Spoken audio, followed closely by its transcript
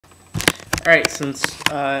Alright, since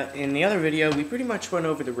in the other video we pretty much went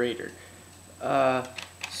over the Raider.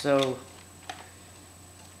 So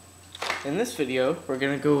in this video we're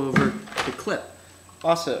going to go over the clip.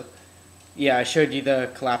 Also, yeah, I showed you the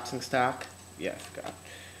collapsing stock. Yeah, I forgot.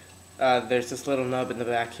 There's this little nub in the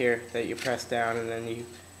back here that you press down and then you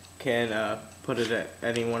can put it at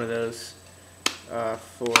any one of those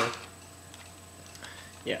for,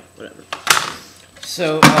 yeah, whatever.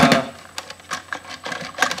 So,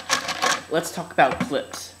 let's talk about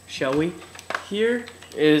clips, shall we? Here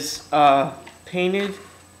is a painted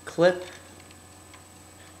clip.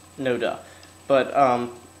 No duh. But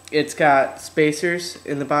it's got spacers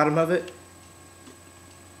in the bottom of it.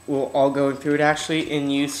 We'll all go through it actually in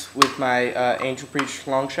use with my Angel Breach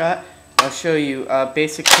long shot. I'll show you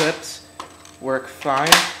basic clips work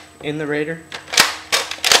fine in the Raider.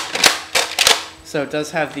 So it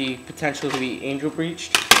does have the potential to be Angel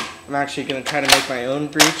Breached. I'm actually going to try to make my own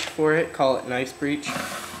breach for it, call it Nice Breach,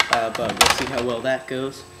 but we'll see how well that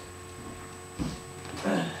goes.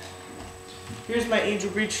 Here's my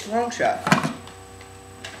Angel Breach long shot.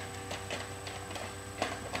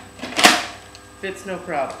 Fits no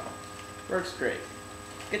problem. Works great.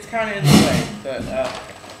 Gets kind of in the way, but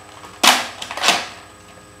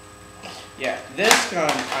yeah, this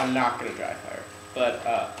gun I'm not going to dry fire,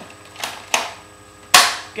 but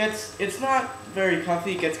it's not very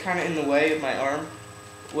comfy. It gets kind of in the way of my arm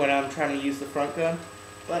when I'm trying to use the front gun,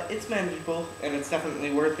 but it's manageable and it's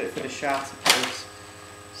definitely worth it for the shots it takes.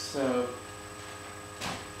 So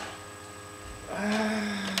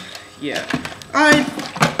yeah,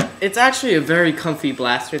 it's actually a very comfy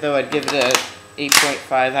blaster though. I'd give it a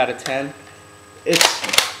 8.5 out of 10.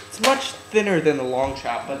 It's much thinner than the long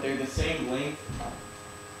shot, but they're the same length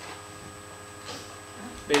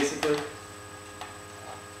basically.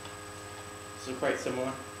 So quite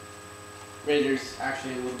similar. Raider's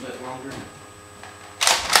actually a little bit longer.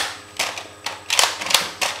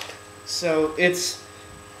 So it's,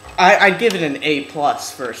 I'd give it an A+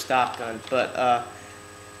 for a stock gun, but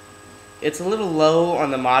it's a little low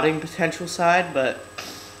on the modding potential side, but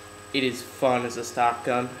it is fun as a stock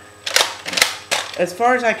gun. As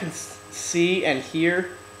far as I can see and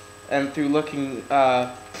hear, and through looking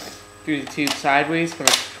through the tube sideways when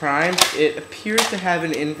it's primed, it appears to have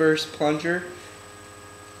an inverse plunger.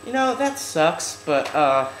 You know, that sucks, but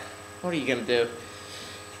what are you gonna do?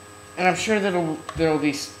 And I'm sure there'll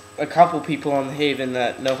be a couple people on the Haven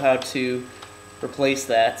that know how to replace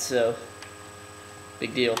that, so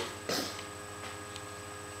big deal.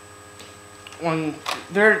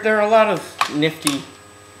 There are a lot of nifty,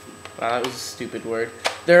 that was a stupid word.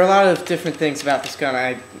 There are a lot of different things about this gun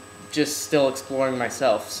I'm just still exploring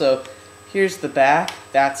myself. So here's the back,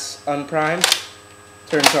 that's unprimed,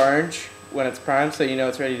 turns orange when it's primed, so you know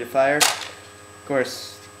it's ready to fire. Of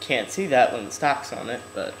course, you can't see that when the stock's on it,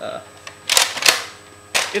 but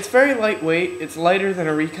it's very lightweight. It's lighter than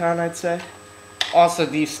a Recon, I'd say. Also,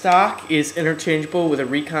 the stock is interchangeable with a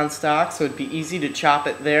Recon stock, so it'd be easy to chop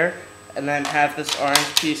it there and then have this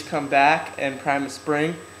orange piece come back and prime a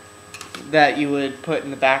spring that you would put in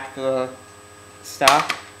the back of the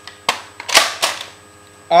stock.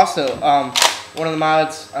 Also, one of the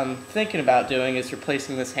mods I'm thinking about doing is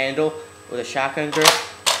replacing this handle with a shotgun grip.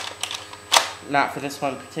 Not for this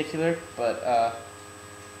one in particular, but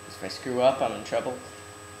if I screw up, I'm in trouble.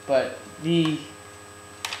 But the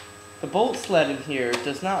bolt sled in here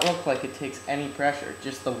does not look like it takes any pressure,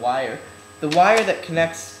 just the wire. The wire that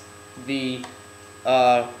connects the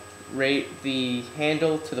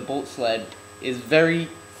handle to the bolt sled is very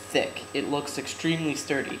thick. It looks extremely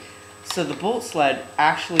sturdy. So the bolt sled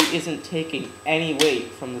actually isn't taking any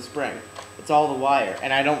weight from the spring. It's all the wire,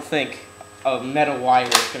 and I don't think a metal wire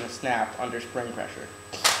is going to snap under spring pressure.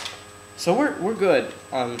 So we're good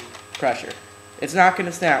on pressure. It's not going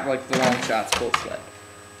to snap like the long shot's bolt sled.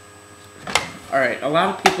 Alright, a lot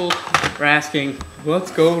of people are asking, what's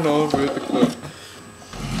going on with the clip?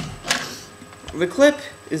 The clip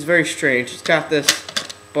is very strange. It's got this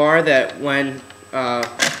bar that when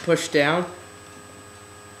pushed down,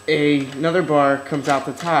 another bar comes out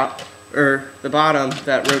the top, or the bottom,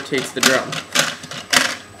 that rotates the drum.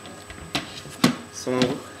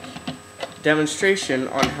 So, demonstration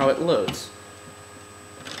on how it loads.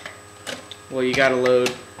 Well, you gotta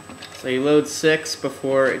load, so you load 6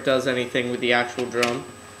 before it does anything with the actual drum.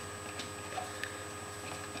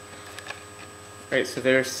 Alright, so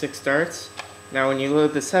there's 6 darts. Now when you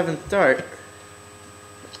load the 7th dart,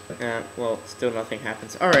 well, still nothing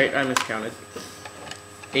happens. Alright, I miscounted.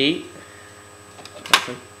 8,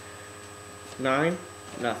 nothing. 9,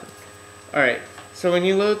 nothing. Alright, so when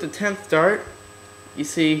you load the 10th dart, you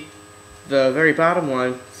see the very bottom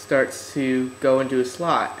one starts to go into a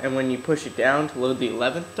slot, and when you push it down to load the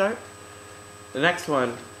 11th dart, the next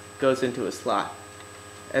one goes into a slot.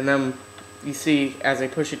 And then you see, as I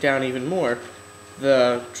push it down even more,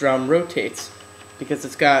 the drum rotates because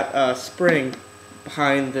it's got a spring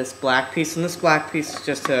behind this black piece, and this black piece is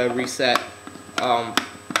just to reset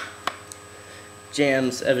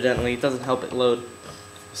jams. Evidently, it doesn't help it load.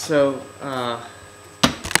 So I'm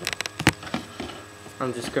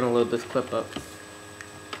just gonna load this clip up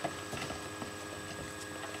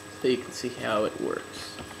so you can see how it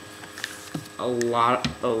works. A lot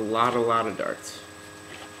of darts.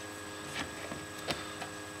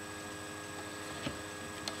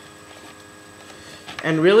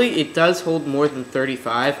 And really, it does hold more than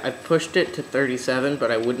 35. I've pushed it to 37,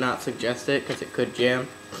 but I would not suggest it because it could jam.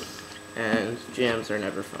 And jams are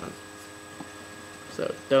never fun.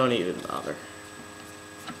 So don't even bother.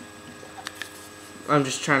 I'm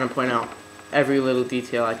just trying to point out every little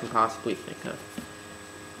detail I can possibly think of.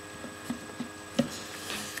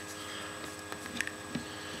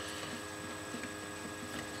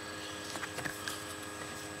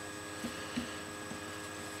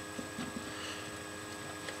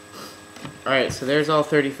 Alright, so there's all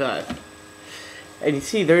 35. And you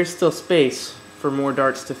see there's still space for more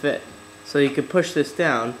darts to fit. So you could push this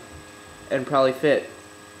down and probably fit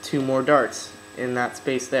 2 more darts in that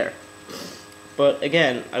space there. But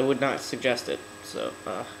again, I would not suggest it. So,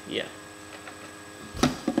 yeah.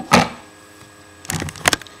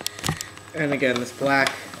 And again, this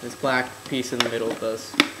black piece in the middle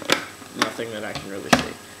does nothing that I can really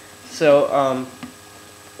see. So,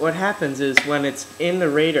 what happens is when it's in the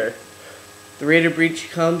Raider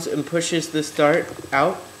breech comes and pushes this dart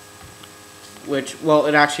out, which, well,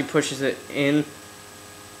 it actually pushes it in.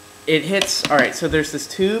 It hits, alright, so there's this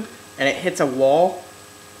tube, and it hits a wall,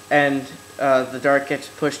 and the dart gets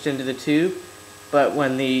pushed into the tube, but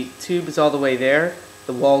when the tube is all the way there,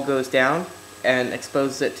 the wall goes down and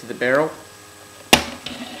exposes it to the barrel,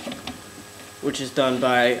 which is done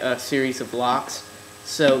by a series of locks.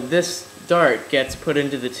 So this dart gets put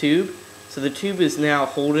into the tube, so the tube is now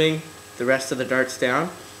holding the rest of the darts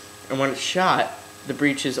down, and when it's shot, the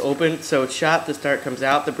breech is open, so it's shot, this dart comes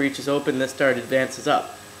out, the breech is open, this dart advances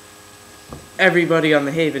up. Everybody on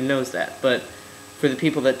the Haven knows that, but for the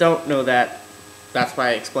people that don't know that, that's why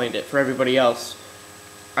I explained it. For everybody else,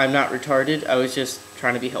 I'm not retarded, I was just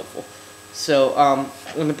trying to be helpful. So,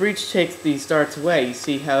 when the breech takes these darts away, you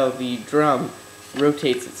see how the drum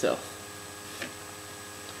rotates itself.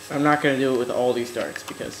 I'm not going to do it with all these darts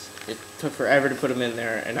because it took forever to put them in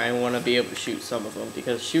there, and I want to be able to shoot some of them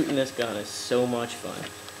because shooting this gun is so much fun.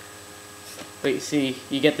 But you see,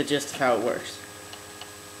 you get the gist of how it works.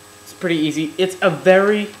 It's pretty easy. It's a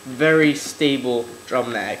very, very stable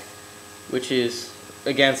drum mag, which is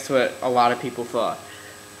against what a lot of people thought.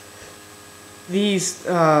 These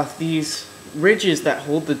ridges that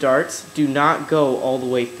hold the darts do not go all the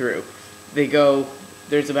way through. They go,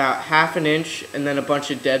 there's about half an inch and then a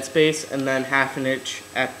bunch of dead space and then half an inch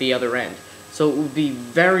at the other end. So it would be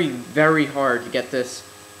very, very hard to get this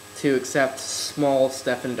to accept small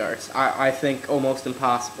Stefan darts. I think almost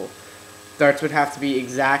impossible. Darts would have to be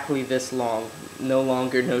exactly this long, no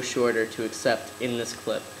longer, no shorter, to accept in this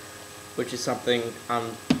clip, which is something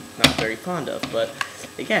I'm not very fond of. But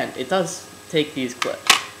again, it does take these clips.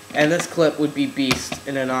 And this clip would be beast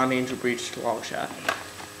in a non-angel breech long shot.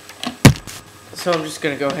 So I'm just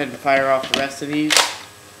going to go ahead and fire off the rest of these.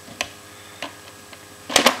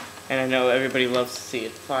 And I know everybody loves to see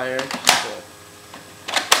it fire.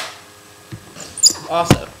 So.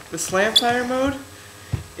 Also, the slam fire mode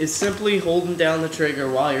is simply holding down the trigger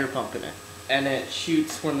while you're pumping it. And it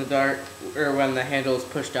shoots when the dart, or when the handle is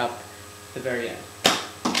pushed up at the very end.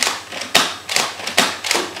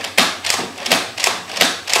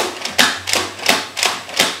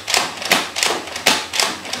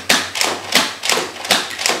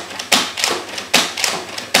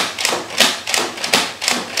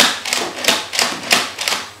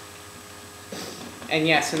 And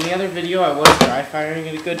yes, in the other video I was dry firing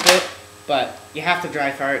it a good bit, but you have to dry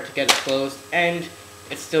fire it to get it closed, and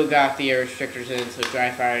it's still got the air restrictors in, so dry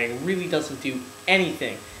firing really doesn't do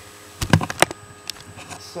anything.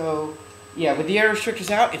 So, yeah, with the air restrictors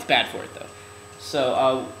out, it's bad for it though.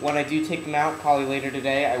 So, when I do take them out, probably later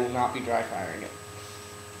today, I will not be dry firing it.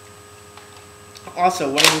 Also,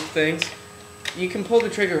 one of the things, you can pull the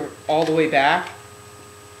trigger all the way back,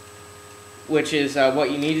 which is what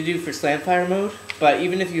you need to do for slam fire mode, but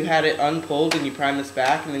even if you had it unpulled and you prime this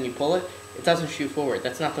back and then you pull it, it doesn't shoot forward.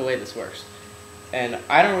 That's not the way this works. And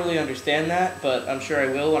I don't really understand that, but I'm sure I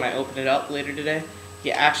will when I open it up later today.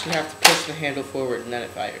 You actually have to push the handle forward and then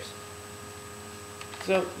it fires.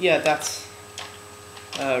 So yeah, that's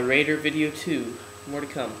Raider video 2. More to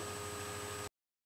come.